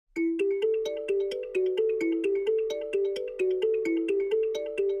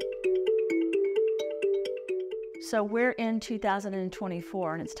So we're in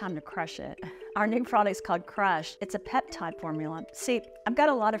 2024 and it's time to crush it. Our new product's called Crush. It's a peptide formula. See, I've got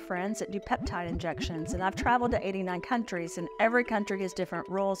a lot of friends that do peptide injections, and I've traveled to 89 countries, and every country has different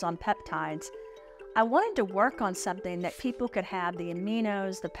rules on peptides. I wanted to work on something that people could have the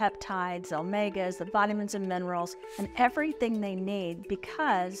aminos, the peptides, the omegas, the vitamins and minerals, and everything they need,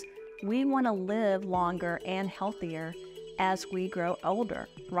 because we want to live longer and healthier as we grow older,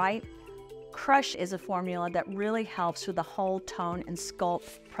 right? Crush is a formula that really helps with the whole tone and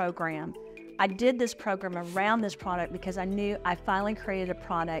sculpt program. I did this program around this product because I knew I finally created a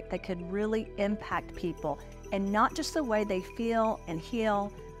product that could really impact people, and not just the way they feel and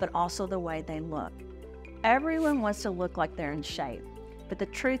heal, but also the way they look. Everyone wants to look like they're in shape, but the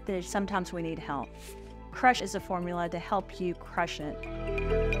truth is sometimes we need help. Crush is a formula to help you crush it.